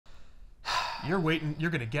You're waiting.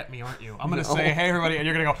 You're gonna get me, aren't you? I'm gonna say, hey everybody, and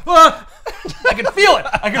you're gonna go, ah! I can feel it.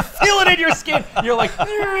 I can feel it in your skin. You're like,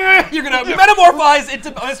 you're gonna metamorphose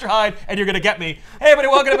into Mr. Hyde, and you're gonna get me. Hey everybody,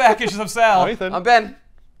 welcome to Back Issues of Sal. Nathan. I'm Ben.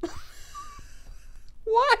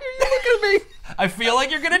 Why are you looking at me? I feel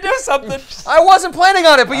like you're gonna do something. I wasn't planning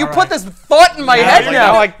on it, but you put this thought in my head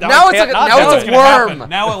now. Now it's a worm.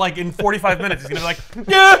 Now, like in 45 minutes, he's gonna be like,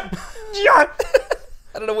 yeah.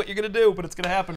 I don't know what you're gonna do, but it's gonna happen.